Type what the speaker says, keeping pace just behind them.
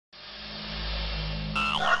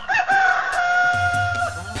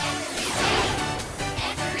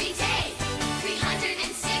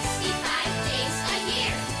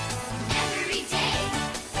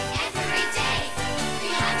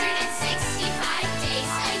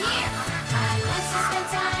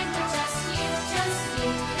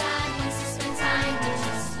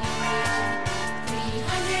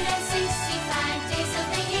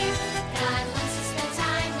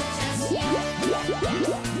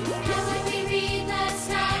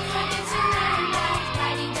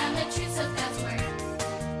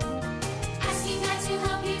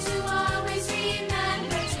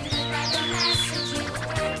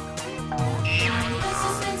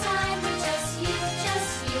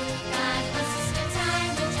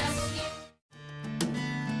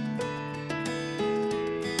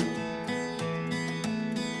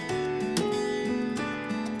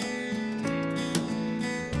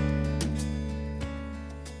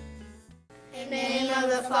of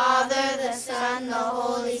the Father, the Son, the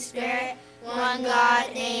Holy Spirit, one God,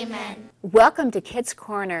 amen. Welcome to Kids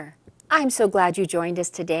Corner. I'm so glad you joined us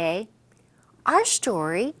today. Our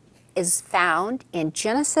story is found in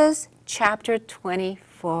Genesis chapter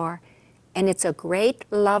 24, and it's a great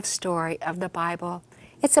love story of the Bible.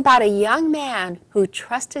 It's about a young man who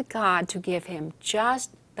trusted God to give him just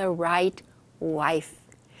the right wife.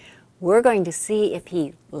 We're going to see if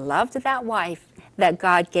he loved that wife that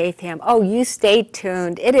God gave him. Oh, you stay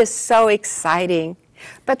tuned. It is so exciting.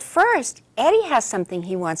 But first, Eddie has something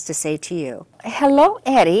he wants to say to you. Hello,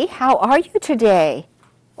 Eddie. How are you today?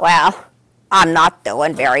 Well, I'm not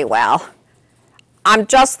doing very well. I'm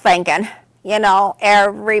just thinking,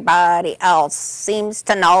 everybody else seems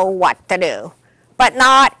to know what to do. But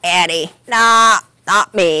not Eddie. Nah,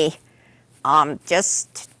 not me.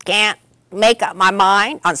 Just can't make up my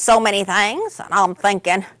mind on so many things. And I'm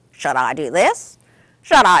thinking, should I do this?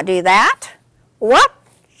 Should I do that? What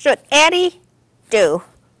should Eddie do?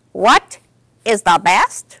 What is the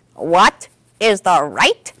best? What is the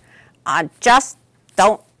right? I just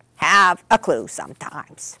don't have a clue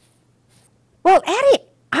sometimes. Well, Eddie,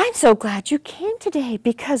 I'm so glad you came today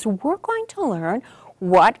because we're going to learn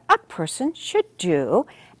what a person should do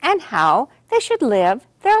and how they should live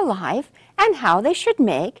their life and how they should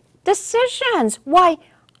make decisions. Why,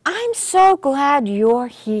 I'm so glad you're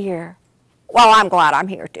here. Well, I'm glad I'm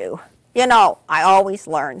here too. I always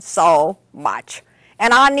learn so much.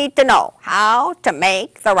 And I need to know how to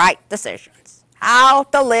make the right decisions, how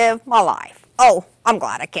to live my life. Oh, I'm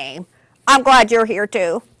glad I came. I'm glad you're here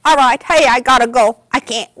too. All right, hey, I gotta go. I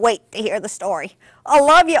can't wait to hear the story. I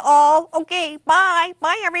love you all. Okay, bye.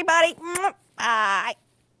 Bye, everybody. Bye.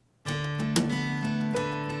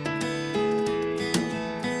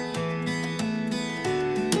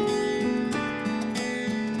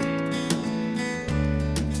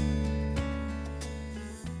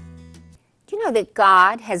 Do you know that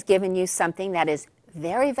God has given you something that is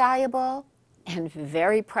very valuable and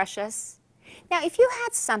very precious? Now, if you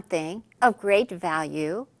had something of great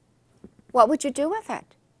value, what would you do with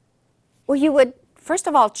it? Well, you would, first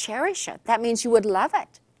of all, cherish it. That means you would love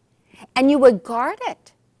it. And you would guard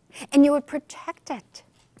it. And you would protect it.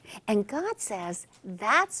 And God says,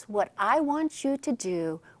 that's what I want you to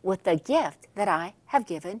do with the gift that I have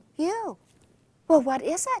given you. Well, what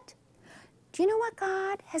is it? Do you know what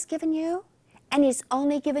God has given you? And He's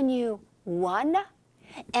only given you one,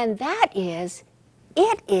 and that is,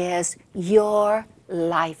 it is your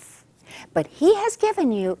life. But He has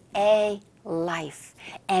given you a life,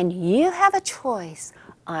 and you have a choice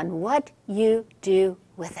on what you do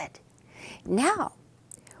with it. Now,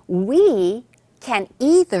 we can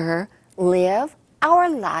either live our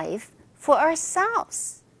life for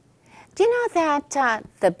ourselves. Do you know that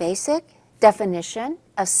the basic definition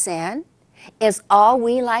of sin is all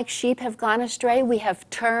we like sheep have gone astray? We have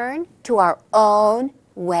turned to our own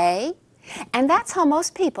way. And that's how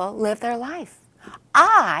most people live their life.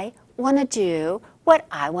 I want to do what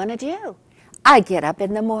I want to do. I get up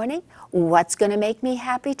in the morning. What's going to make me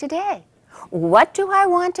happy today? What do I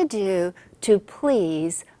want to do to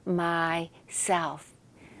please myself?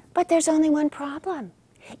 But there's only one problem.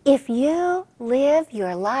 If you live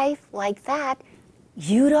your life like that,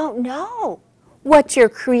 you don't know what you're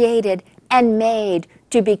created and made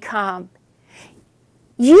to become.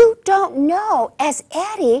 You don't know, as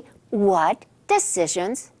Eddie, what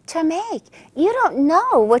decisions to make. You don't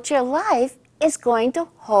know what your life is going to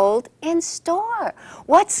hold in store,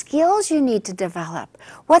 what skills you need to develop,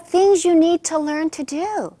 what things you need to learn to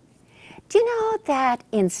do. Do you know that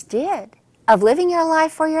instead of living your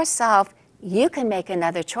life for yourself, you can make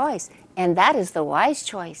another choice? And that is the wise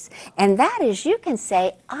choice. And that is, you can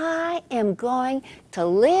say, I am going to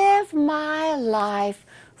live my life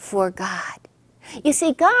for God. You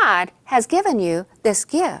see, God has given you this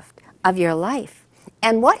gift of your life.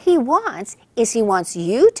 And what He wants is He wants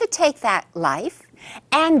you to take that life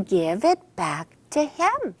and give it back to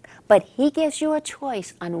Him. But He gives you a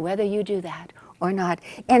choice on whether you do that or not.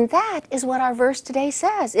 And that is what our verse today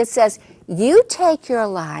says. It says, you take your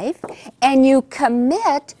life and you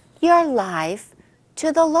commit your life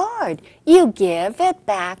to the Lord. You give it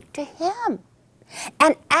back to Him.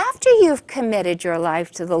 And after you've committed your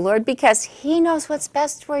life to the Lord, because He knows what's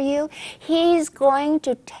best for you, He's going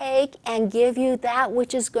to take and give you that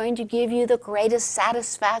which is going to give you the greatest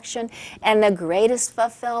satisfaction and the greatest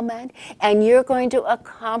fulfillment. And you're going to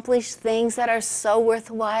accomplish things that are so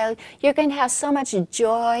worthwhile. You're going to have so much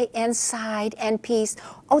joy inside and peace.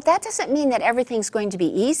 Oh, that doesn't mean that everything's going to be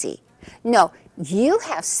easy. No, you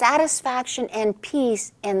have satisfaction and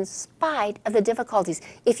peace in spite of the difficulties.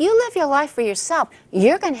 If you live your life for yourself,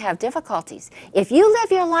 you're going to have difficulties. If you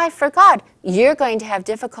live your life for God, you're going to have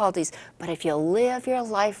difficulties. But if you live your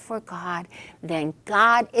life for God, then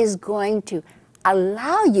God is going to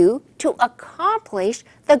allow you to accomplish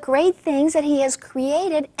the great things that He has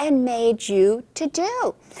created and made you to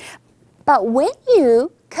do. But when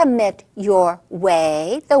you commit your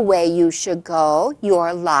way, the way you should go,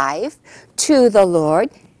 your life, to the Lord,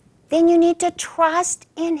 then you need to trust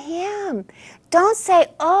in Him. Don't say,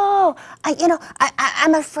 oh,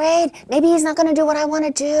 I'm afraid. Maybe He's not going to do what I want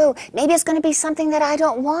to do. Maybe it's going to be something that I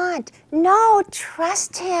don't want. No,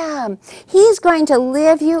 trust Him. He's going to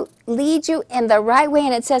lead you in the right way.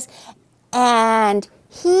 And it says, and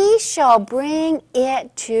He shall bring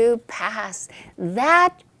it to pass.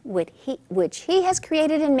 That which He has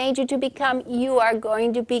created and made you to become, you are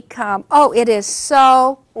going to become. Oh, it is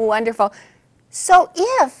so wonderful. So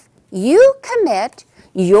if you commit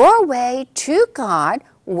your way to God,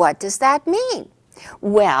 what does that mean?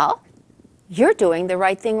 Well, you're doing the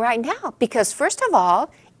right thing right now. Because first of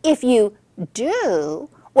all, if you do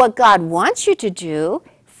what God wants you to do,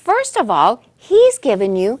 first of all, He's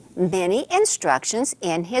given you many instructions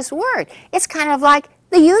in His Word. It's kind of like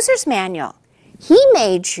the user's manual. He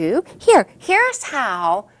made you. Here's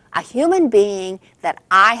how a human being that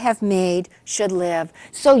I have made should live.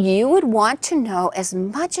 So you would want to know as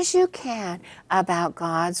much as you can about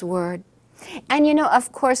God's Word. And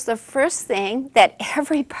of course, the first thing that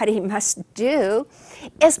everybody must do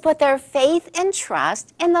is put their faith and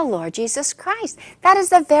trust in the Lord Jesus Christ. That is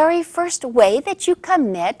the very first way that you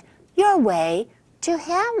commit your way to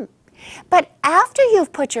Him. But after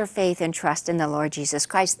you've put your faith and trust in the Lord Jesus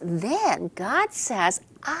Christ, then God says,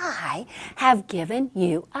 I have given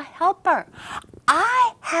you a helper.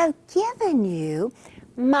 I have given you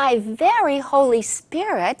my very Holy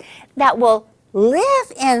Spirit that will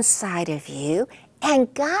live inside of you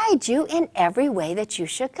and guide you in every way that you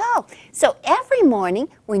should go. So every morning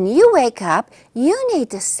when you wake up, you need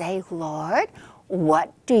to say, Lord,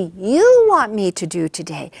 what do you want me to do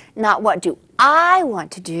today? Not what do I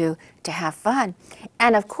want to do to have fun.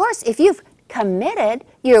 And of course, if you've committed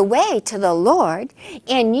your way to the Lord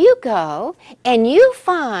and you go and you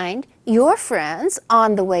find your friends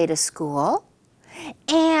on the way to school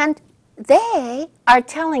and they are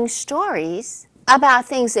telling stories about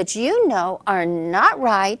things that you know are not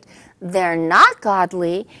right, they're not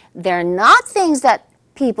godly, they're not things that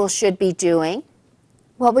people should be doing,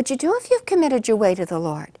 what would you do if you've committed your way to the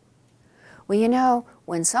Lord? Well,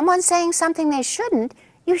 when someone's saying something they shouldn't,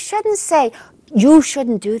 you shouldn't say, you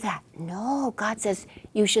shouldn't do that. No, God says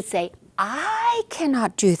you should say, I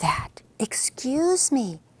cannot do that. Excuse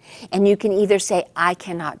me. And you can either say, I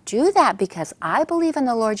cannot do that because I believe in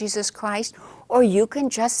the Lord Jesus Christ, or you can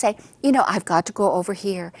just say, I've got to go over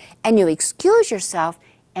here. And you excuse yourself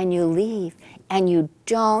and you leave and you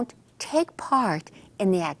don't take part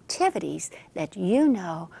in the activities that you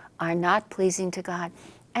know are not pleasing to God.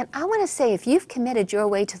 And I want to say, if you've committed your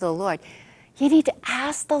way to the Lord, you need to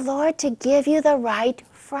ask the Lord to give you the right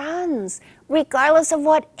friends, regardless of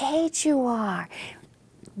what age you are.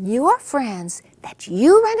 Your friends that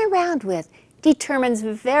you run around with determines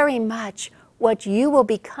very much what you will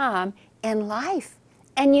become in life.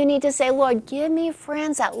 And you need to say, Lord, give me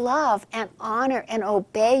friends that love and honor and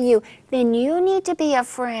obey you. Then you need to be a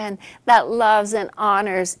friend that loves and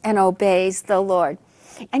honors and obeys the Lord.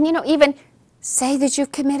 And even say that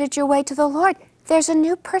you've committed your way to the Lord. There's a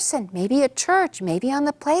new person, maybe at church, maybe on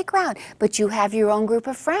the playground, but you have your own group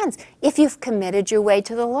of friends. If you've committed your way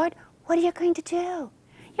to the Lord, what are you going to do?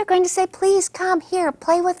 You're going to say, please come here,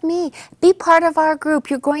 play with me, be part of our group.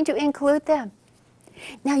 You're going to include them.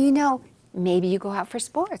 Now, maybe you go out for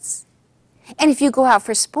sports. And if you go out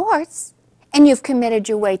for sports and you've committed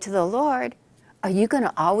your way to the Lord, are you going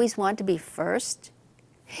to always want to be first?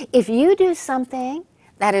 If you do something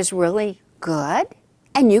that is really good,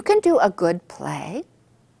 and you can do a good play,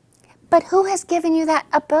 but who has given you that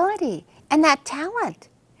ability and that talent?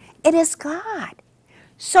 It is God.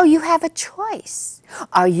 So you have a choice.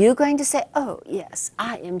 Are you going to say, oh, yes,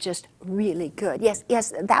 I am just really good.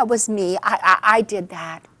 Yes, that was me. I did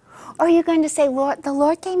that. Or are you going to say, Lord, the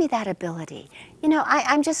Lord gave me that ability.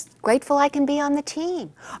 I'm just grateful I can be on the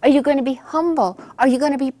team. Are you going to be humble? Are you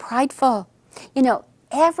going to be prideful?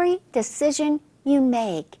 Every decision you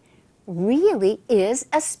make really is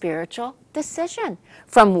a spiritual decision.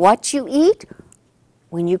 From what you eat,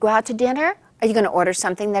 when you go out to dinner, are you going to order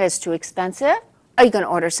something that is too expensive? Are you going to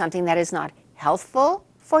order something that is not healthful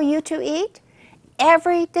for you to eat?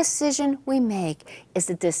 Every decision we make is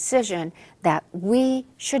a decision that we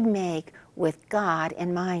should make with God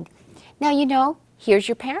in mind. Now, you know, here's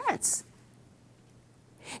your parents.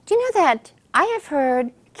 Do you know that I have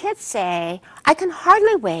heard kids say, I can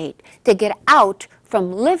hardly wait to get out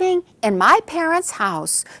from living in my parents'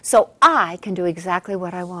 house so I can do exactly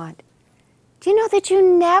what I want. Do you know that you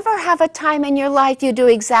never have a time in your life you do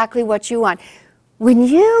exactly what you want? When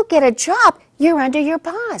you get a job, you're under your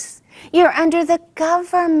boss. You're under the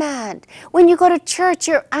government. When you go to church,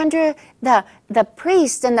 you're under the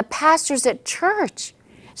priests and the pastors at church.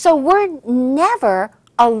 So we're never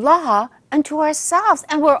a law unto ourselves,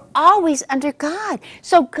 and we're always under God.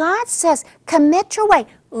 So God says, commit your way.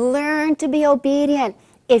 Learn to be obedient.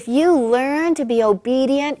 If you learn to be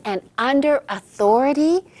obedient and under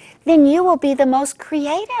authority, then you will be the most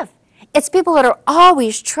creative. It's people that are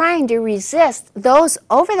always trying to resist those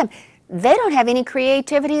over them. They don't have any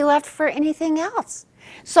creativity left for anything else.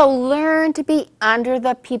 So learn to be under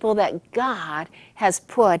the people that God has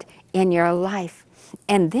put in your life.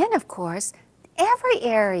 And then, of course, every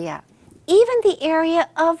area, even the area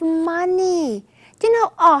of money. Do you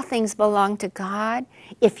know all things belong to God?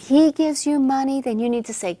 If He gives you money, then you need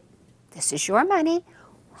to say, this is your money.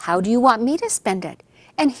 How do you want me to spend it?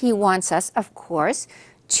 And He wants us, of course,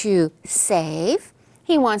 to save.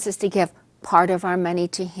 He wants us to give part of our money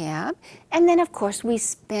to Him. And then, of course, we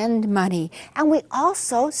spend money. And we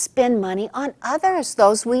also spend money on others,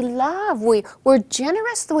 those we love. We're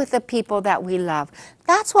generous with the people that we love.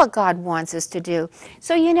 That's what God wants us to do.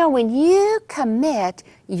 So, you know, when you commit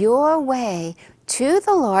your way to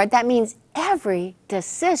the Lord, that means every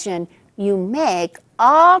decision you make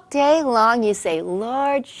all day long, you say,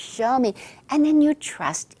 Lord, show me. And then you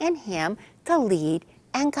trust in Him to lead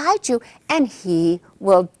and guide you, and He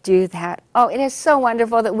will do that. Oh, it is so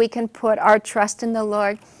wonderful that we can put our trust in the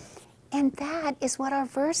Lord. And that is what our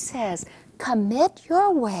verse says. Commit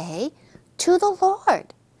your way to the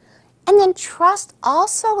Lord. And then trust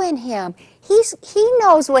also in Him. He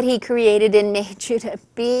knows what He created and made you to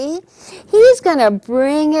be. He's going to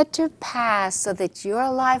bring it to pass so that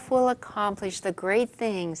your life will accomplish the great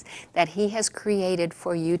things that He has created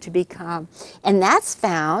for you to become. And that's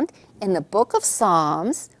found in the book of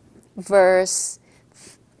Psalms,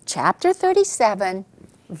 chapter 37,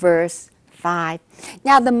 verse 5.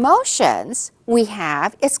 Now the motions we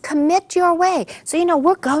have is commit your way. So you know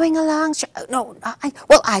we're going along.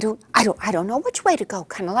 I don't know which way to go.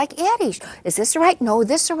 Kind of like Eddie. Is this right? No,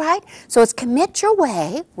 this is right. So it's commit your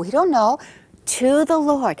way. We don't know. To the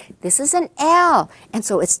Lord. This is an L, and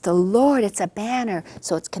so it's the Lord. It's a banner.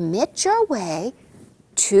 So it's commit your way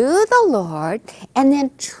to the Lord, and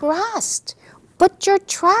then trust. Put your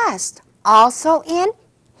trust also in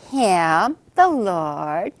Him, the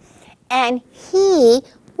Lord, and He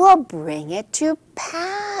will bring it to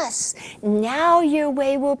pass. Now your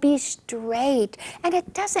way will be straight. And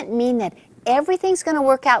it doesn't mean that everything's going to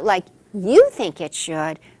work out like you think it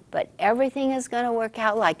should, but everything is going to work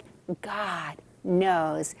out like God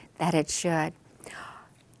knows that it should.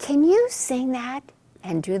 Can you sing that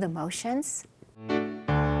and do the motions?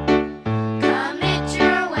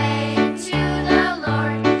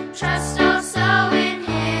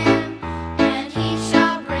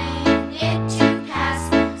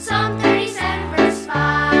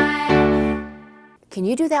 Can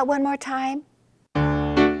you do that one more time?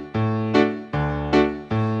 Commit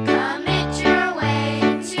your way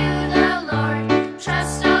to the Lord.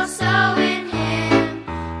 Trust also in Him,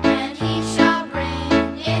 and He shall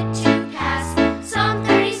bring it to pass. Psalm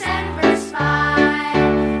 37, verse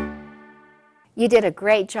 5. You did a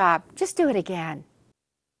great job. Just do it again.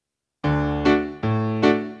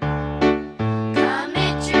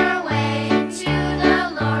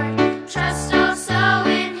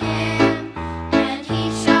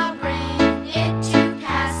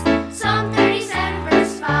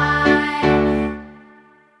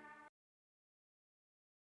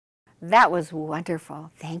 That was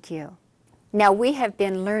wonderful. Thank you. Now we have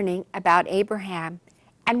been learning about Abraham.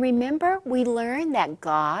 And remember, we learned that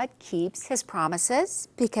God keeps His promises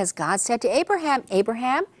because God said to Abraham,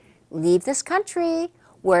 Abraham, leave this country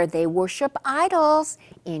where they worship idols,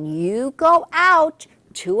 and you go out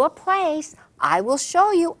to a place I will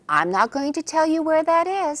show you. I'm not going to tell you where that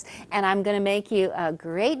is, and I'm going to make you a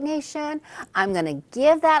great nation. I'm going to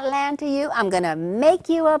give that land to you. I'm going to make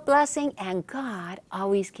you a blessing, and God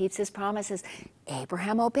always keeps His promises.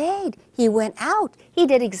 Abraham obeyed. He went out. He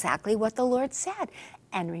did exactly what the Lord said.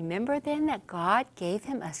 And remember then that God gave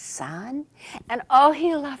him a son? And oh,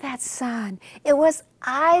 he loved that son. It was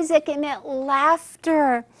Isaac, and it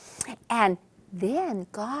laughter. And then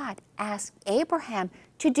God asked Abraham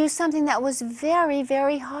to do something that was very,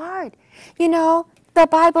 very hard. You know, the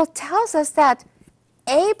Bible tells us that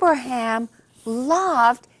Abraham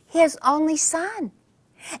loved his only son.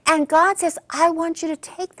 And God says, I want you to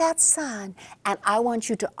take that son and I want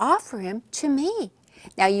you to offer him to me.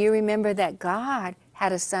 Now you remember that God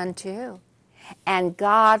had a son too. And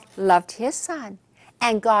God loved his son.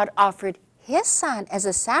 And God offered his son as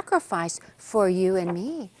a sacrifice for you and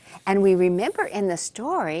me. And we remember in the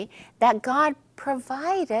story that God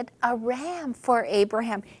provided a ram for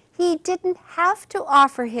Abraham. He didn't have to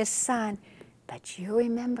offer his son. But you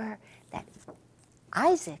remember that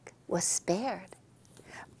Isaac was spared.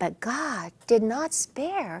 But God did not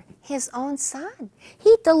spare his own son.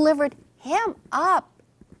 He delivered him up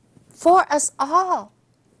for us all.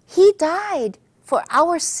 He died for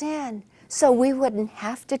our sin so we wouldn't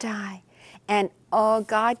have to die. And oh,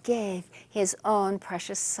 God gave his own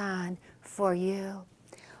precious son for you.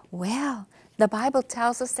 Well, the Bible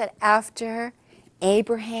tells us that after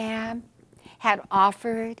Abraham had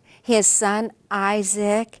offered his son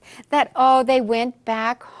Isaac, that, oh, they went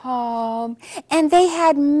back home and they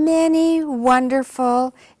had many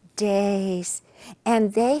wonderful days.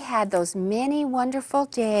 And they had those many wonderful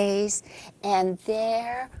days, and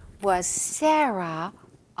there was Sarah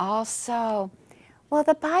also. Well,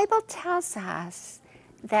 the Bible tells us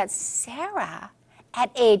that Sarah, at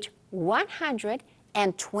age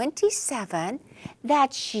 127,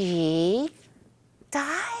 that she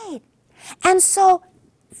died. And so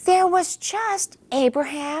there was just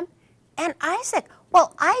Abraham and Isaac.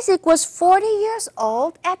 Well, Isaac was 40 years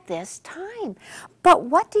old at this time. But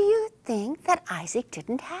what do you think that Isaac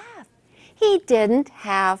didn't have? He didn't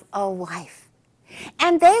have a wife.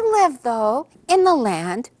 And they lived, though, in the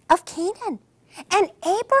land of Canaan. And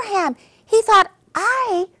Abraham, he thought,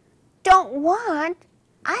 I don't want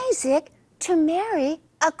Isaac to marry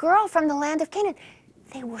a girl from the land of Canaan.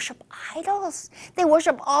 They worship idols. They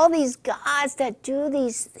worship all these gods that do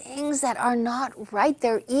these things that are not right.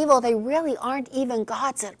 They're evil. They really aren't even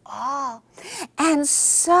gods at all. And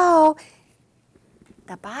so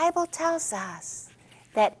the Bible tells us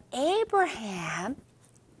that Abraham,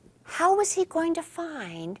 how was he going to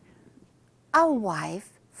find a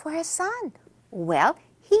wife for his son? Well,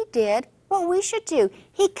 he did what we should do.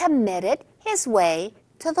 He committed his way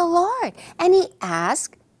to the Lord, and he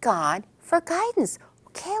asked God for guidance.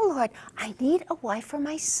 Okay, Lord, I need a wife for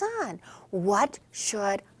my son. What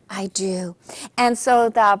should I do? And so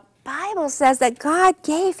the Bible says that God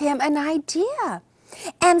gave him an idea.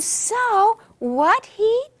 And so what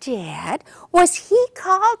he did was he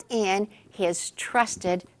called in his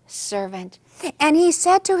trusted servant. And he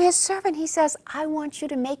said to his servant, he says, I want you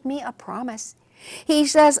to make me a promise. He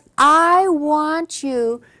says, I want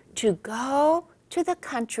you to go to the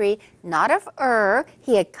country, not of Ur.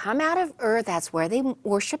 He had come out of Ur, that's where they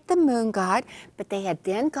worshiped the moon god, but they had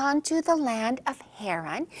then gone to the land of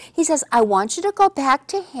Haran. He says, I want you to go back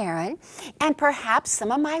to Haran, and perhaps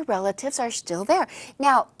some of my relatives are still there.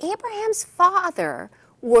 Now, Abraham's father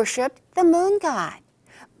worshiped the moon god,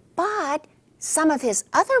 but some of his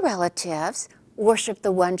other relatives worship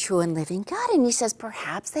the one true and living God. And he says,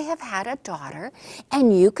 perhaps they have had a daughter,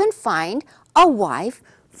 and you can find a wife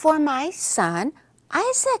for my son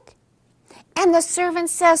Isaac. And the servant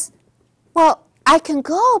says, well, I can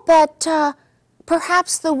go, but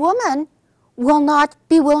perhaps the woman will not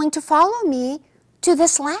be willing to follow me to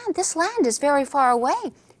this land. This land is very far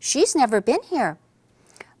away. She's never been here.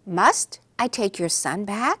 Must I take your son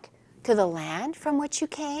back to the land from which you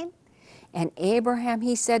came? And Abraham,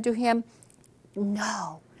 he said to him,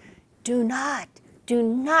 no, do not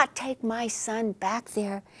take my son back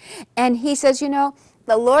there. And he says, you know,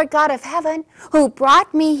 the Lord God of heaven who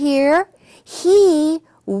brought me here, he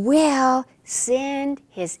will send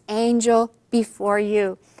his angel before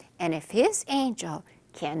you. And if his angel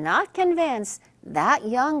cannot convince that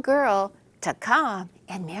young girl to come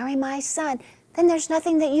and marry my son, then there's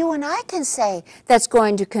nothing that you and I can say that's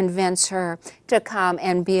going to convince her to come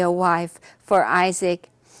and be a wife for Isaac.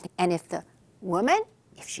 And if the woman,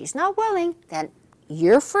 if she's not willing, then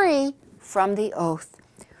you're free from the oath.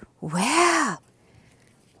 Well,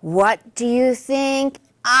 what do you think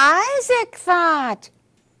Isaac thought?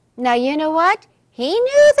 Now, you know what? He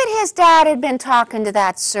knew that his dad had been talking to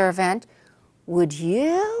that servant. Would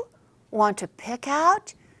you want to pick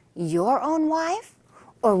out your own wife?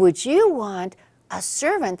 Or would you want a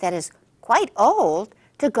servant that is quite old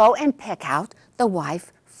to go and pick out the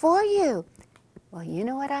wife for you? Well, you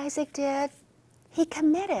know what Isaac did? He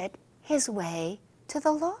committed his way to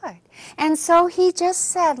the Lord. And so he just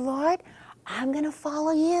said, Lord, I'm going to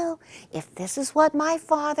follow you. If this is what my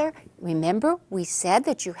father, remember we said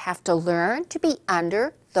that you have to learn to be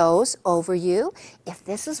under those over you. If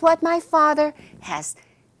this is what my father has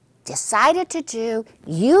decided to do.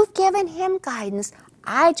 You've given him guidance.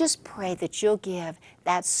 I just pray that you'll give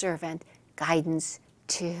that servant guidance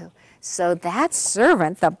too. So that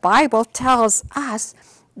servant, the Bible tells us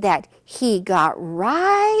that he got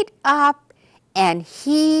right up and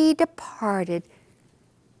he departed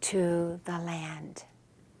to the land.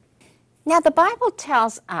 Now the Bible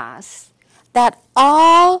tells us that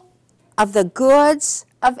all of the goods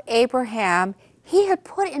of Abraham he had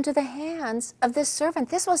put into the hands of this servant.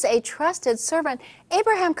 This was a trusted servant.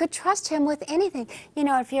 Abraham could trust him with anything. You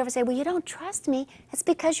know, if you ever say, well, you don't trust me, it's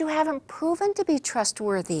because you haven't proven to be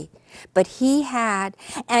trustworthy. But he had,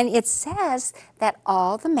 and it says that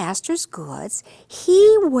all the master's goods,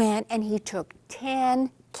 he went and he took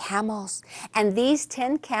 10 camels. And these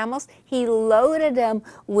 10 camels, he loaded them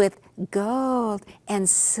with gold and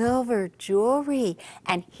silver jewelry.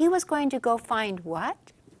 And he was going to go find what?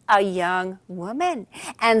 A young woman.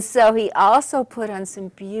 And so he also put on some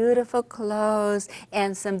beautiful clothes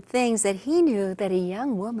and some things that he knew that a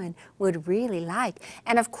young woman would really like.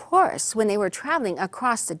 And of course, when they were traveling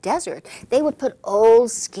across the desert, they would put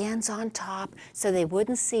old skins on top so they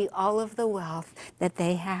wouldn't see all of the wealth that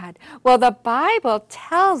they had. Well, the Bible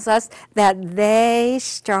tells us that they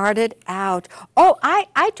started out. Oh,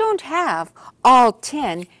 I don't have all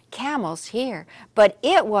 10 camels here, but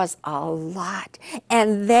it was a lot.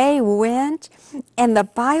 And they went, and the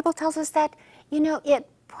Bible tells us that, you know, it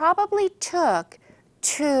probably took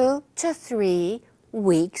 2 to 3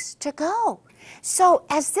 weeks to go. So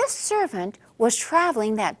as this servant was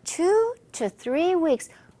traveling that 2 to 3 weeks,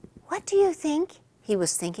 what do you think he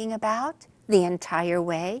was thinking about the entire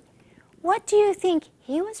way? What do you think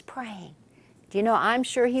he was praying? Do you know, I'm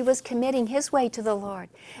sure he was committing his way to the Lord.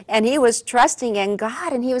 And he was trusting in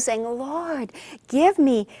God. And he was saying, Lord, give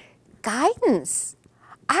me guidance.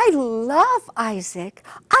 I love Isaac.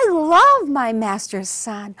 I love my master's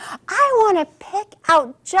son. I want to pick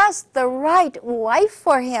out just the right wife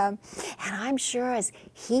for him. And I'm sure as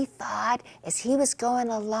he thought, as he was going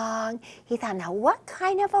along, he thought, now what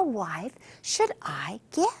kind of a wife should I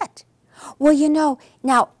get? Well, you know,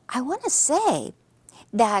 now I want to say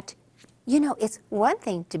that you know, it's one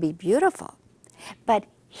thing to be beautiful, but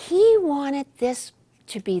he wanted this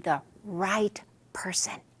to be the right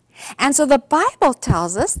person. And so the Bible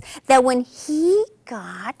tells us that when he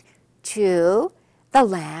got to the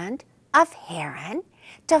land of Haran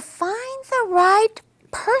to find the right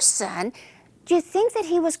person, do you think that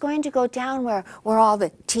he was going to go down where all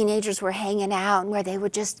the teenagers were hanging out and where they were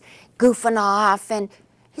just goofing off? And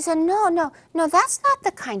he said, no, that's not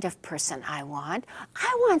the kind of person I want.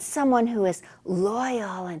 I want someone who is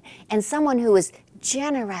loyal and someone who is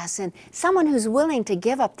generous and someone who's willing to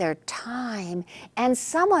give up their time and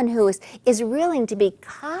someone who is willing to be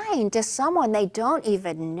kind to someone they don't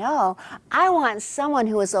even know. I want someone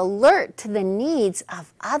who is alert to the needs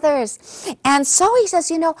of others. And so he says,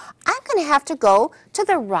 you know, I'm going to have to go to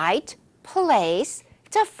the right place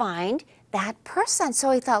to find that person.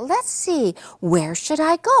 So he thought, let's see, where should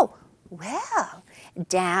I go? Well,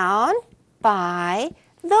 down by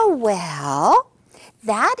the well,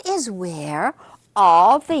 that is where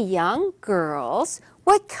all the young girls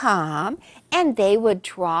would come and they would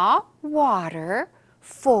draw water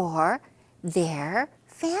for their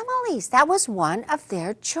families. That was one of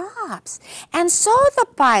their jobs. And so the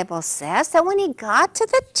Bible says that when he got to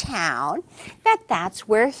the town, that's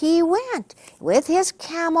where he went. With his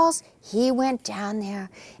camels, he went down there.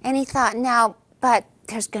 And he thought, now, but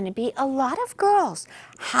there's going to be a lot of girls.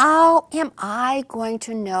 How am I going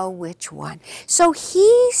to know which one? So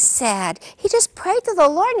he said, he just prayed to the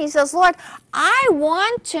Lord and he says, Lord, I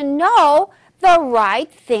want to know the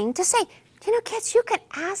right thing to say. You know, kids, you can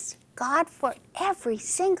ask God for every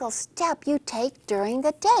single step you take during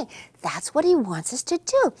the day. That's what he wants us to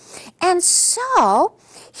do. And so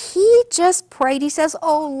he just prayed. He says,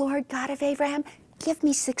 oh, Lord God of Abraham, give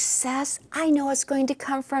me success. I know it's going to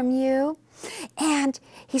come from you. And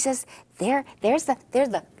he says, there's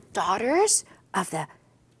the daughters of the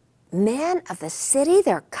men of the city.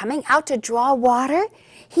 They're coming out to draw water.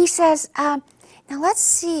 He says, now let's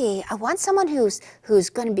see, I want someone who's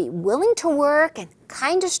going to be willing to work and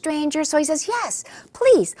kind of stranger. So he says, yes,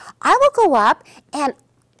 please, I will go up and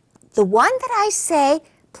the one that I say,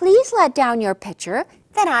 please let down your pitcher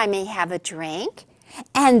that I may have a drink.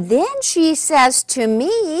 And then she says to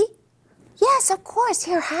me, yes, of course,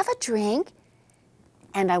 here, have a drink.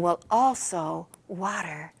 And I will also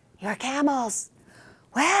water your camels.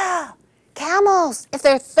 Well, camels, if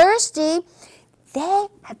they're thirsty, they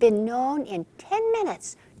have been known in 10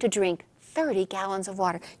 minutes to drink 30 gallons of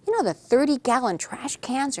water. You know the 30-gallon trash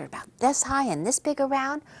cans are about this high and this big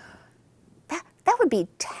around? that would be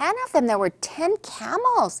 10 of them. There were 10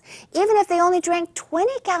 camels. Even if they only drank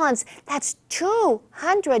 20 gallons, that's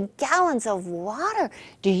 200 gallons of water.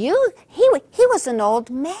 He was an old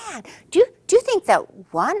man. Do you think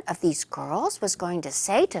that one of these girls was going to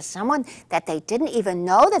say to someone that they didn't even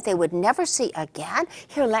know, that they would never see again,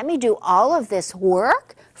 "Here, let me do all of this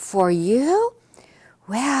work for you"?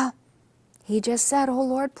 Well, he just said, "Oh,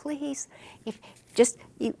 Lord, please,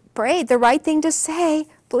 you prayed the right thing to say.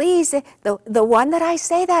 Please, the one that I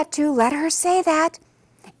say that to, let her say that."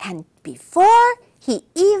 And before he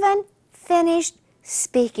even finished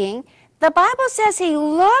speaking, the Bible says he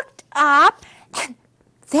looked up, and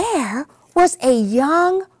there was a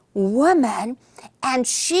young woman, and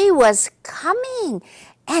she was coming.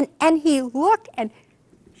 And he looked, and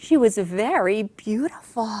she was very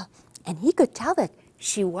beautiful. And he could tell that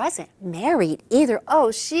she wasn't married either. Oh,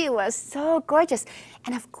 she was so gorgeous.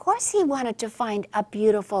 And of course he wanted to find a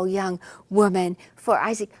beautiful young woman for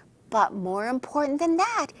Isaac. But more important than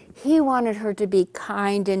that, he wanted her to be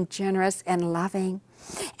kind and generous and loving.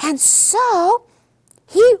 And so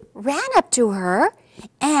he ran up to her,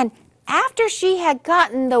 and after she had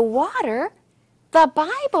gotten the water, the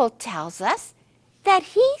Bible tells us that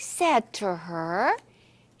he said to her,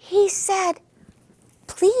 he said,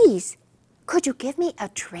 "Please, could you give me a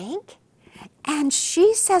drink?" And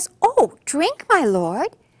she says, "Oh, drink, my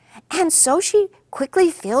lord." And so she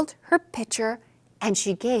quickly filled her pitcher, and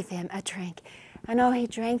she gave him a drink. And oh, he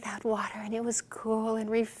drank that water, and it was cool and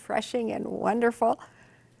refreshing and wonderful.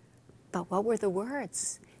 But what were the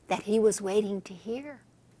words that he was waiting to hear?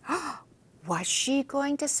 Was she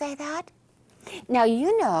going to say that? Now,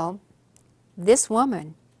 you know, this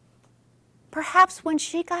woman, perhaps when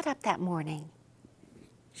she got up that morning,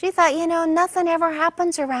 she thought, nothing ever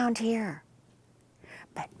happens around here.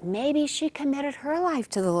 But maybe she committed her life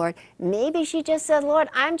to the Lord. Maybe she just said, "Lord,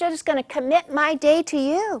 I'm just going to commit my day to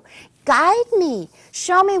you. Guide me.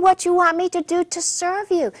 Show me what you want me to do to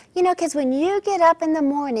serve you." Because when you get up in the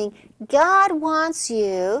morning, God wants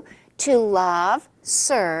you to love,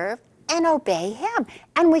 serve, and obey Him.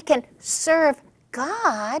 And we can serve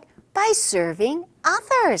God by serving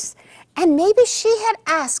others. And maybe she had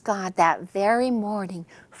asked God that very morning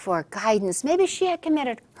for guidance. Maybe she had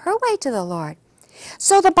committed her way to the Lord.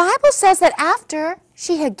 So the Bible says that after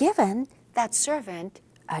she had given that servant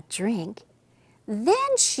a drink,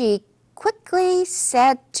 then she quickly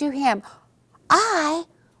said to him, "I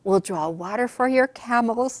will draw water for your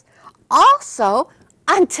camels also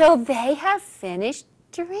until they have finished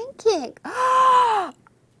drinking."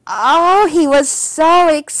 Oh, he was so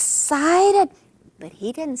excited. But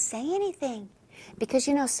he didn't say anything. Because,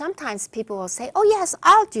 sometimes people will say, "Oh, yes,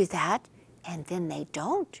 I'll do that." And then they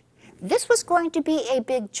don't. This was going to be a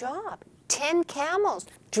big job. 10 camels,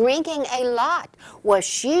 drinking a lot. Was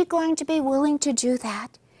she going to be willing to do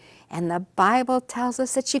that? And the Bible tells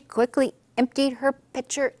us that she quickly emptied her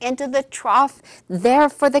pitcher into the trough there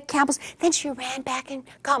for the camels. Then she ran back and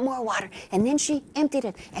got more water. And then she emptied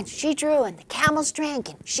it, and she drew, and the camels drank,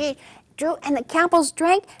 and she drew, and the camels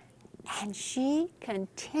drank. And she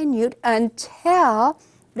continued until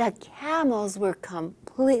the camels were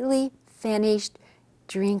completely finished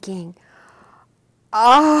drinking.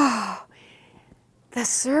 Oh, the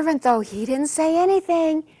servant, though, he didn't say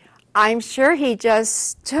anything. I'm sure he just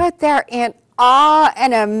stood there in awe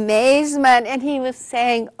and amazement, and he was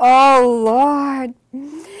saying, "Oh, Lord."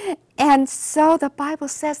 And so the Bible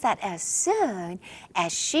says that as soon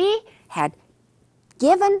as she had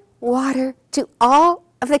given water to all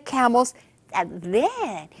of the camels, and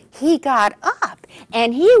then he got up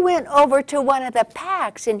and he went over to one of the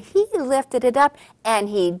packs and he lifted it up and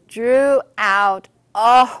he drew out,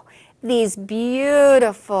 these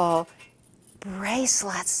beautiful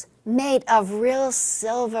bracelets made of real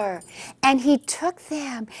silver. And he took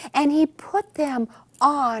them and he put them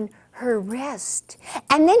on her wrist.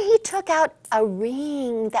 And then he took out a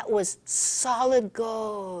ring that was solid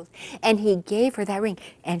gold, and he gave her that ring.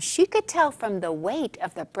 And she could tell from the weight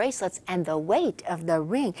of the bracelets and the weight of the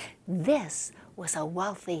ring, this was a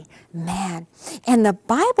wealthy man. And the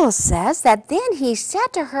Bible says that then he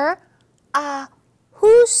said to her,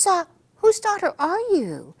 whose daughter are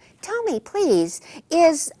you? Tell me, please,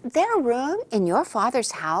 is there room in your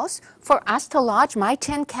father's house for us to lodge my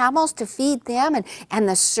 10 camels to feed them and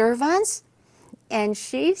the servants? And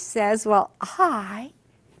she says, "Well, I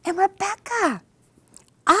am Rebecca.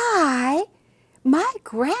 My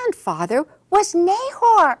grandfather was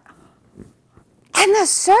Nahor." And the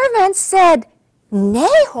servant said,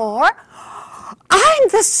 "Nahor? I'm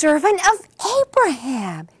the servant of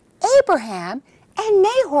Abraham." Abraham and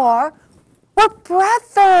Nahor were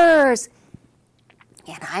brothers.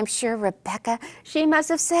 And I'm sure Rebecca, she must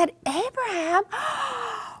have said, Abraham,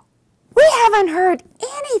 we haven't heard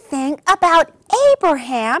anything about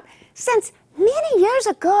Abraham since many years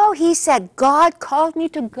ago. He said, God called me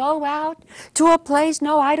to go out to a place,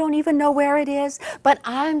 no, I don't even know where it is, but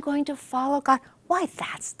I'm going to follow God. Why,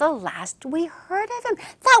 that's the last we heard of him.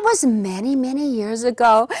 That was many, many years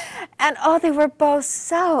ago. And oh, they were both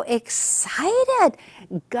so excited.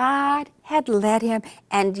 God had led him.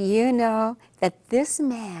 And you know that this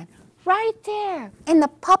man, right there in the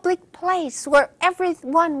public place where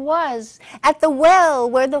everyone was, at the well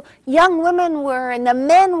where the young women were and the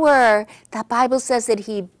men were, the Bible says that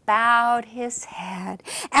he bowed his head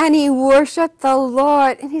and he worshiped the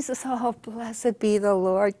Lord. And he says, oh, blessed be the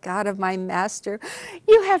Lord God of my master.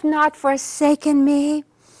 You have not forsaken me.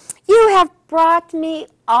 You have brought me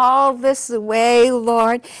all this way,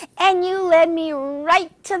 Lord, and you led me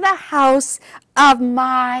right to the house of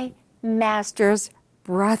my master's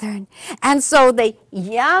brethren. And so the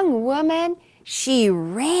young woman, she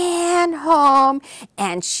ran home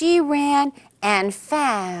and she ran and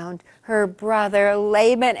found her brother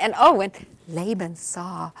Laban. And oh, when Laban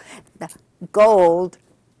saw the gold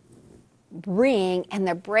ring and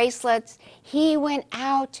the bracelets, he went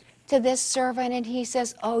out to this servant and he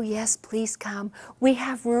says, oh yes, please come. We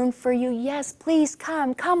have room for you. Yes, please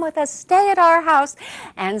come. Come with us. Stay at our house.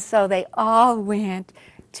 And so they all went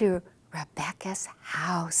to Rebecca's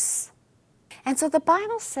house. And so the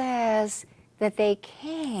Bible says that they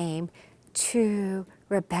came to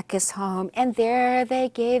Rebecca's home and there they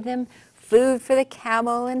gave them food for the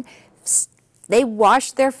camel and they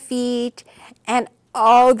washed their feet and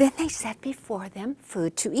oh, then they set before them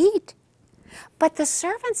food to eat. But the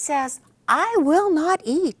servant says, I will not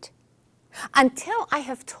eat until I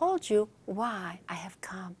have told you why I have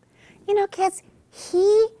come. You know, kids,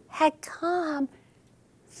 he had come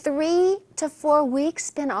 3 to 4 weeks,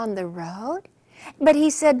 been on the road, but he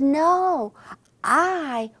said, no,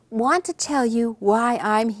 I want to tell you why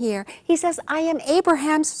I'm here. He says, I am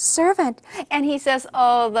Abraham's servant. And he says,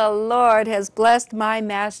 oh, the Lord has blessed my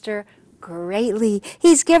master greatly.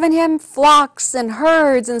 He's given him flocks and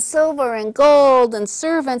herds and silver and gold and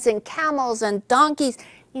servants and camels and donkeys.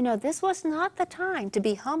 You know, this was not the time to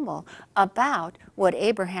be humble about what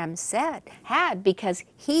Abraham had because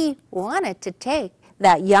he wanted to take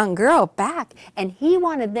that young girl back and he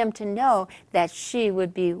wanted them to know that she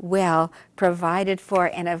would be well provided for.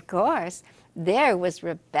 And of course, there was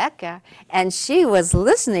Rebecca, and she was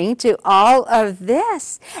listening to all of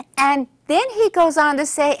this. And then he goes on to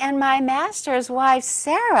say, and my master's wife,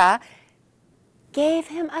 Sarah, gave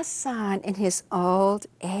him a son in his old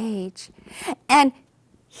age. And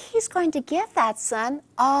he's going to give that son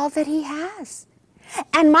all that he has.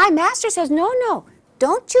 And my master says, no, no.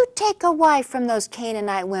 Don't you take a wife from those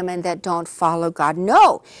Canaanite women that don't follow God.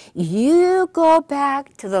 No, you go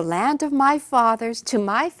back to the land of my fathers, to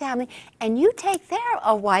my family, and you take there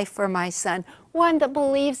a wife for my son, one that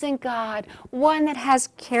believes in God, one that has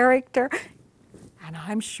character. And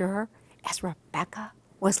I'm sure as Rebecca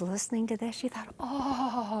was listening to this, she thought,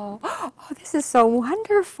 oh, this is so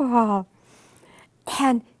wonderful.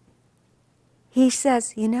 And he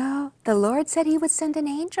says, you know, the Lord said he would send an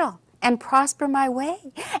angel and prosper my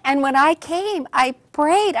way. And when I came, I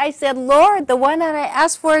prayed. I said, Lord, the one that I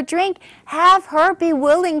asked for a drink, have her be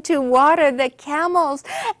willing to water the camels.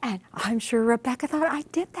 And I'm sure Rebecca thought, I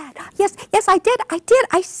did that. Yes, I did.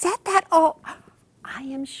 I said that. Oh, I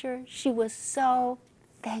am sure she was so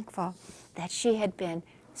thankful that she had been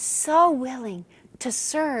so willing to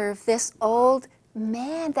serve this old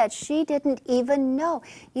man that she didn't even know.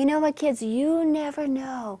 You know what, kids? You never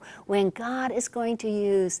know when God is going to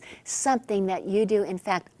use something that you do. In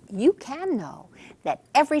fact, you can know that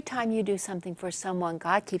every time you do something for someone,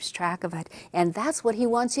 God keeps track of it. And that's what he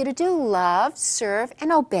wants you to do. Love, serve,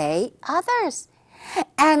 and obey others.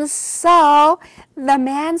 And so the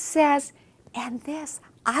man says, and this,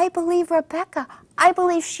 I believe Rebecca. I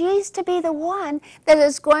believe she's to be the one that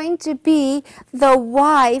is going to be the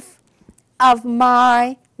wife of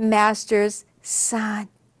my master's son.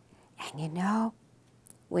 And you know,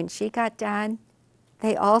 when she got done,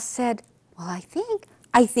 they all said, well, I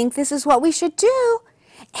think this is what we should do.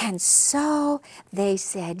 And so they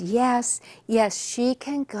said, yes, she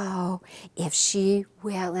can go if she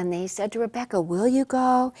will. And they said to Rebecca, will you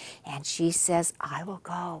go? And she says, I will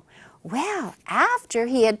go. Well, after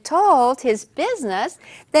he had told his business,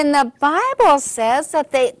 then the Bible says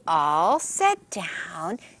that they all sat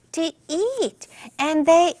down to eat, and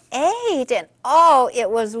they ate, and oh,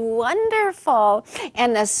 it was wonderful.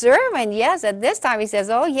 And the servant, yes, at this time he says,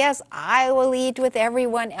 oh yes, I will eat with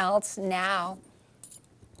everyone else now.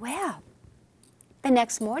 Well, the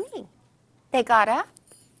next morning, they got up,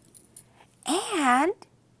 and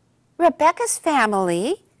Rebecca's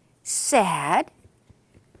family said,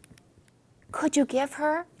 could you give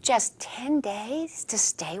her just 10 days to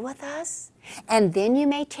stay with us? And then you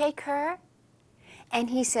may take her? And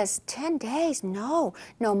he says, 10 days? No,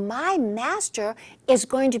 my master is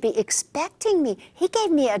going to be expecting me. He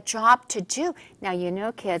gave me a job to do. Now, you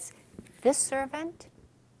know, kids, this servant,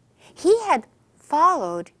 he had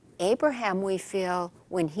followed Abraham, we feel,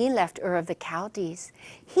 when he left Ur of the Chaldees.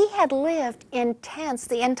 He had lived in tents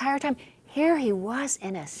the entire time. Here he was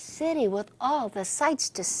in a city with all the sights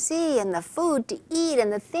to see and the food to eat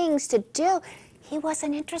and the things to do. He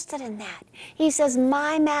wasn't interested in that. He says,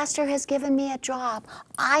 my master has given me a job.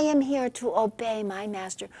 I am here to obey my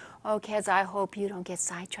master. Oh, kids, I hope you don't get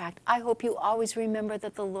sidetracked. I hope you always remember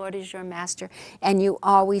that the Lord is your master and you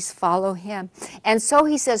always follow him. And so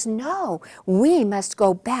he says, no, we must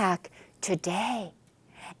go back today.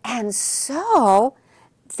 And so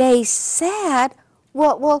they said,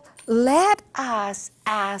 well, let us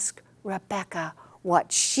ask Rebecca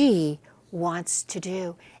what she wants to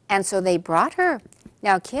do. And so they brought her.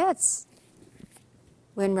 Now, kids,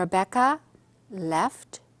 when Rebecca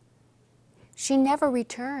left, she never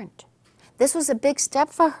returned. This was a big step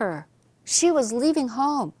for her. She was leaving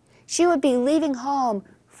home. She would be leaving home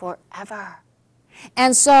forever.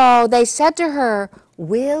 And so they said to her,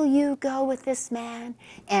 will you go with this man?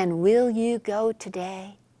 And will you go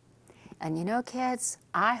today? And you know, kids,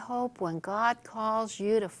 I hope when God calls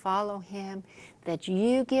you to follow him, that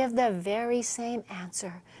you give the very same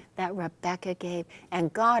answer that Rebecca gave.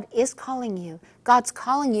 And God is calling you. God's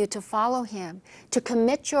calling you to follow him, to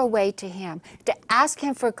commit your way to him, to ask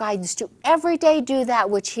him for guidance, to every day do that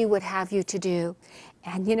which he would have you to do.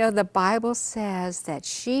 And you know, the Bible says that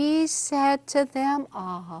she said to them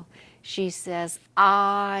all, she says,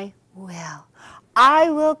 I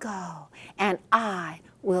will go, and I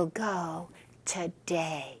will go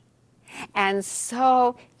today. And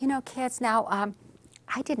so, you know, kids, now,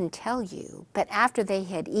 I didn't tell you, but after they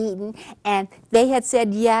had eaten and they had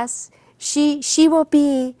said, yes, she will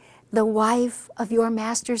be the wife of your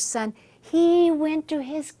master's son, he went to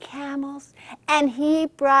his camels and he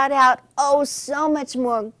brought out, oh, so much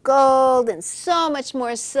more gold and so much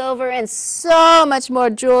more silver and so much more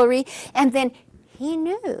jewelry. And then he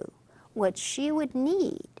knew what she would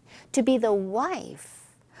need to be the wife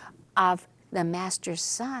of the master's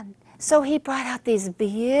son. So he brought out these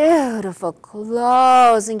beautiful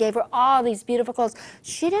clothes and gave her all these beautiful clothes.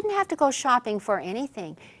 She didn't have to go shopping for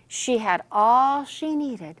anything. She had all she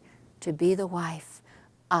needed to be the wife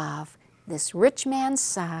of this rich man's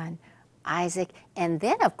son, Isaac. And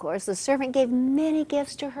then, of course, the servant gave many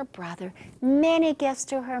gifts to her brother, many gifts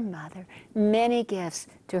to her mother, many gifts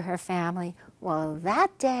to her family. Well,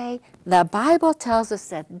 that day, the Bible tells us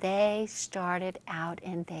that they started out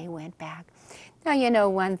and they went back. Now, you know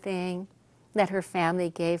one thing that her family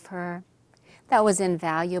gave her that was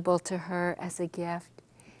invaluable to her as a gift?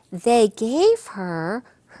 They gave her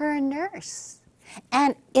her nurse.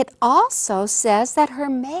 And it also says that her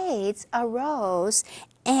maids arose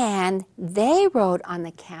and they rode on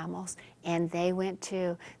the camels and they went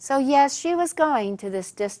too. So yes, she was going to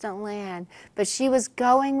this distant land, but she was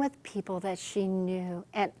going with people that she knew.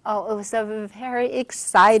 And oh, it was a very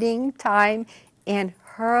exciting time in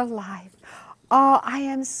her life. Oh, I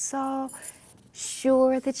am so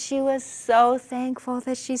sure that she was so thankful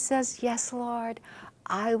that she says, yes, Lord,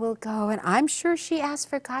 I will go. And I'm sure she asked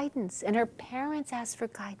for guidance, and her parents asked for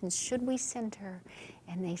guidance. Should we send her?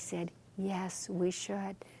 And they said, yes, we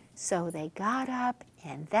should. So they got up,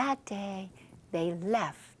 and that day they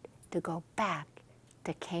left to go back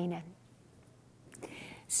to Canaan.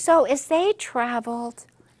 So as they traveled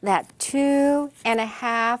that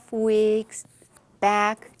 2.5 weeks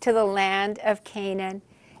back to the land of Canaan,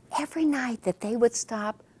 every night that they would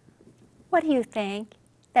stop, what do you think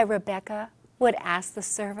that Rebecca would ask the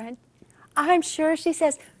servant? I'm sure she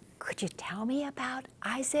says, could you tell me about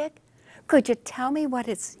Isaac? Could you tell me what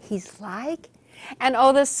he's like? And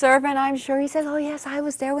oh, the servant, I'm sure he says, oh yes, I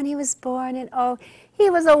was there when he was born, and oh, he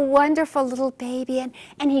was a wonderful little baby,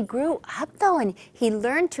 and he grew up though, and he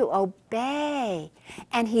learned to obey,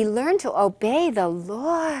 and he learned to obey the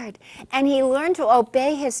Lord, and he learned to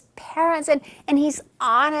obey his parents, and he's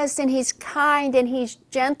honest, and he's kind, and he's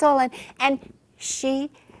gentle, and she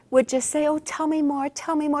would just say, oh, tell me more,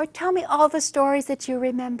 tell me more, tell me all the stories that you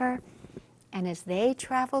remember. And as they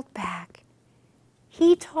traveled back,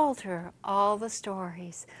 he told her all the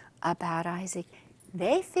stories about Isaac.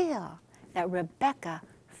 They feel that Rebecca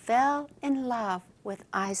fell in love with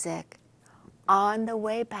Isaac on the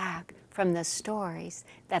way back from the stories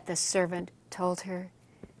that the servant told her.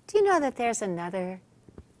 Do you know that there's another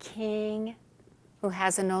king who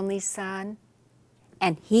has an only son,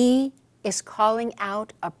 and he is calling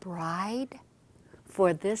out a bride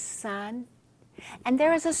for this son? And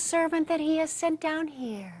there is a servant that he has sent down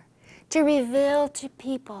here to reveal to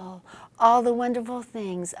people all the wonderful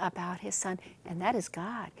things about his son, and that is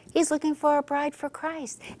God. He's looking for a bride for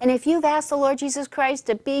Christ. And if you've asked the Lord Jesus Christ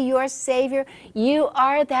to be your Savior, you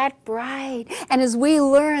are that bride. And as we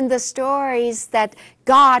learn the stories that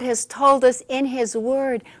God has told us in His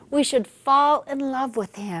Word, we should fall in love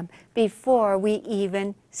with Him before we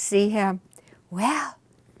even see Him. Well,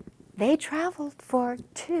 they traveled for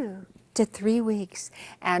 2 to 3 weeks.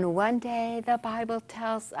 And one day the Bible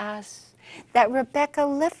tells us that Rebekah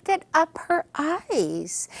lifted up her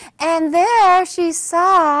eyes, and there she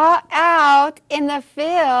saw out in the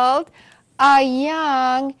field a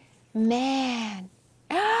young man.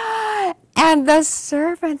 And the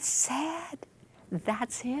servant said,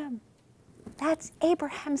 "That's him. That's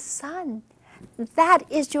Abraham's son. That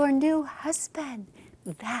is your new husband.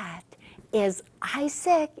 That is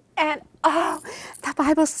Isaac." And the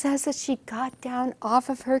Bible says that she got down off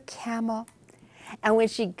of her camel. And when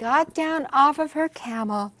she got down off of her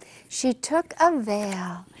camel, she took a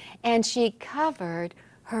veil and she covered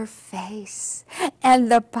her face.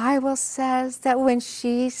 And the Bible says that when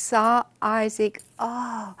she saw Isaac,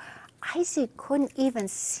 Isaac couldn't even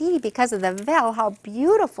see because of the veil how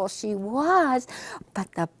beautiful she was.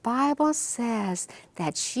 But the Bible says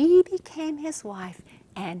that she became his wife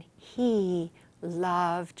and he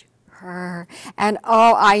loved her. And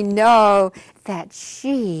I know that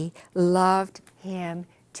she loved him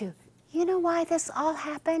too. You know why this all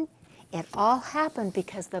happened? It all happened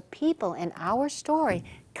because the people in our story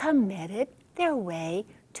committed their way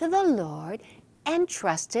to the Lord and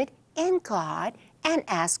trusted in God and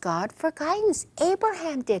asked God for guidance.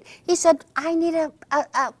 Abraham did. He said, "I need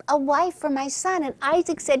a wife for my son." And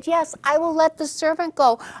Isaac said, "Yes, I will let the servant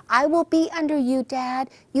go. I will be under you,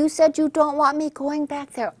 Dad. You said you don't want me going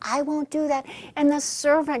back there. I won't do that." And the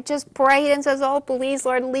servant just prayed and says, "Oh, please,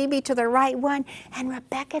 Lord, lead me to the right one." And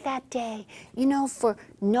Rebekah that day, for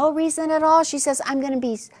no reason at all, she says, "I'm going to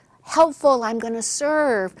be helpful. I'm going to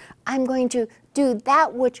serve. I'm going to do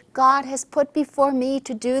that which God has put before me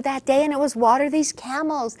to do that day." And it was water these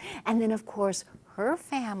camels. And then, of course, her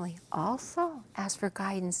family also asked for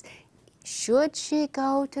guidance. Should she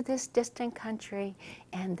go to this distant country?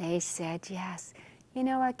 And they said yes. You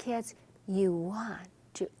know what, kids? You want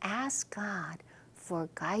to ask God for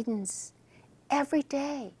guidance every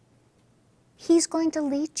day. He's going to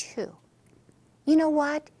lead you. You know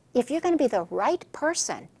what? If you're going to be the right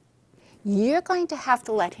person, you're going to have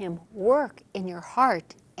to let Him work in your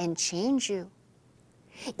heart and change you.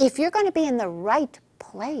 If you're going to be in the right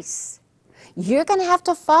place, you're going to have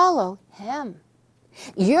to follow Him.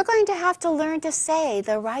 You're going to have to learn to say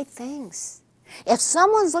the right things. If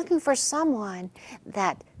someone's looking for someone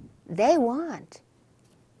that they want,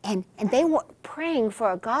 and they were praying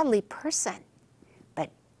for a godly person,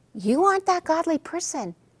 but you aren't that godly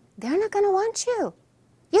person, they're not going to want you.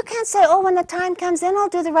 You can't say, "Oh, when the time comes, then I'll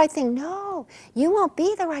do the right thing." No, you won't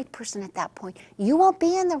be the right person at that point. You won't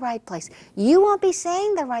be in the right place. You won't be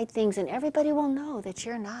saying the right things, and everybody will know that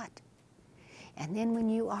you're not. And then when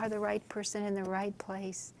you are the right person in the right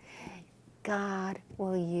place, God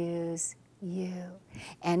will use you.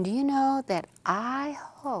 And you know that I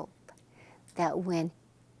hope that when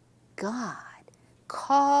God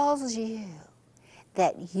calls you,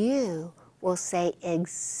 that you will say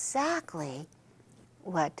exactly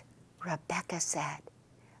what Rebekah said.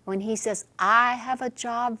 When He says, "I have a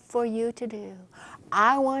job for you to do.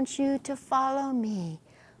 I want you to follow me."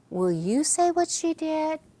 Will you say what she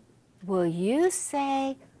did? Will you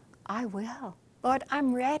say, "I will. Lord,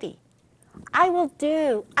 I'm ready. I will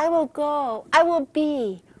do. I will go. I will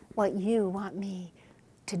be what you want me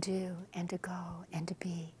to do and to go and to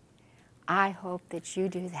be"? I hope that you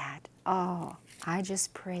do that. I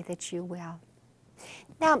just pray that you will.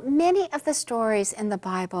 Now, many of the stories in the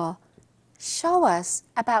Bible show us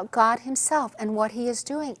about God Himself and what He is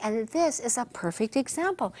doing, and this is a perfect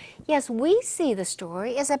example. Yes, we see the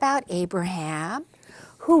story is about Abraham,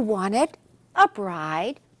 who wanted a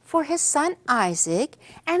bride for his son Isaac,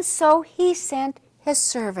 and so he sent his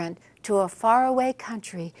servant to a faraway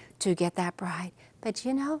country to get that bride. But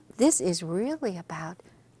this is really about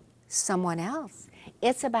someone else.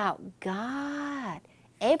 It's about God.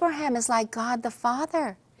 Abraham is like God the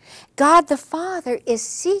Father. God the Father is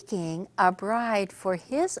seeking a bride for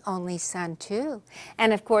His only Son too.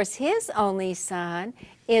 And of course, His only Son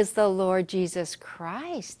is the Lord Jesus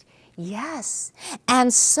Christ. Yes.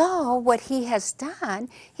 And so what he has done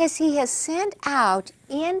is he has sent out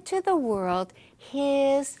into the world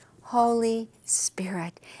his Holy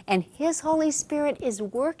Spirit. And his Holy Spirit is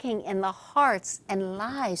working in the hearts and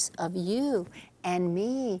lives of you and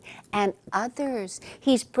me and others.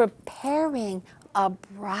 He's preparing a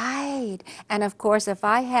bride. And of course, if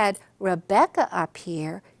I had Rebecca up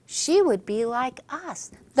here, she would be like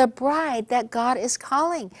us, the bride that God is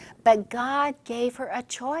calling. But God gave her a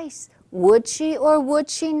choice. Would she or would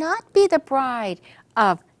she not be the bride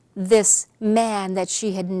of this man that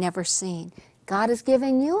she had never seen? God has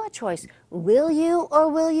given you a choice. Will you or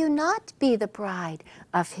will you not be the bride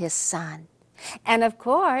of his son? And of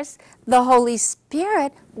course, the Holy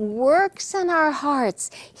Spirit works in our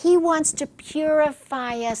hearts. He wants to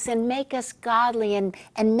purify us and make us godly and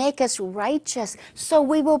make us righteous so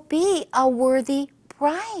we will be a worthy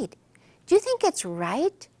bride. Do you think it's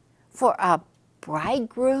right for a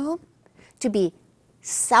bridegroom to be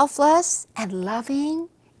selfless and loving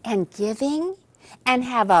and giving and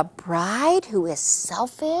have a bride who is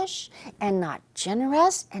selfish and not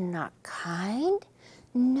generous and not kind?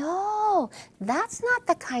 No, that's not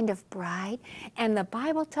the kind of bride. And the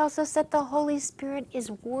Bible tells us that the Holy Spirit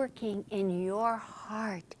is working in your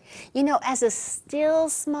heart. You know, as a still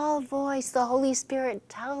small voice, the Holy Spirit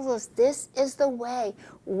tells us this is the way.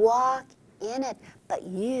 Walk in it. But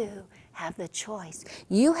you have the choice.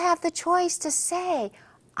 You have the choice to say,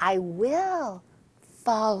 I will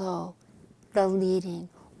follow the leading,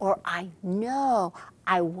 or I know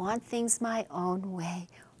I want things my own way.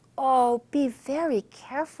 Oh, be very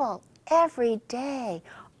careful every day,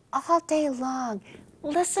 all day long.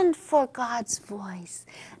 Listen for God's voice.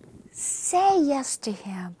 Say yes to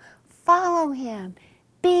him. Follow him.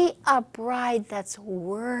 Be a bride that's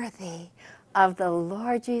worthy of the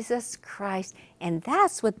Lord Jesus Christ. And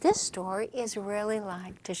that's what this story is really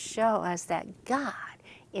like, to show us that God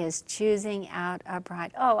is choosing out a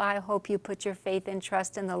bride. Oh, I hope you put your faith and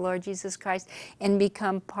trust in the Lord Jesus Christ and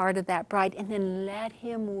become part of that bride, and then let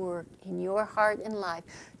him work in your heart and life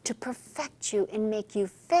to perfect you and make you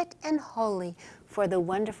fit and holy for the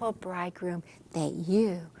wonderful bridegroom that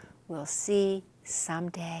you will see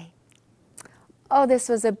someday. Oh, this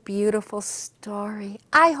was a beautiful story.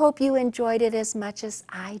 I hope you enjoyed it as much as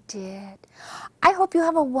I did. I hope you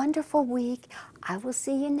have a wonderful week. I will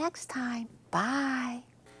see you next time. Bye.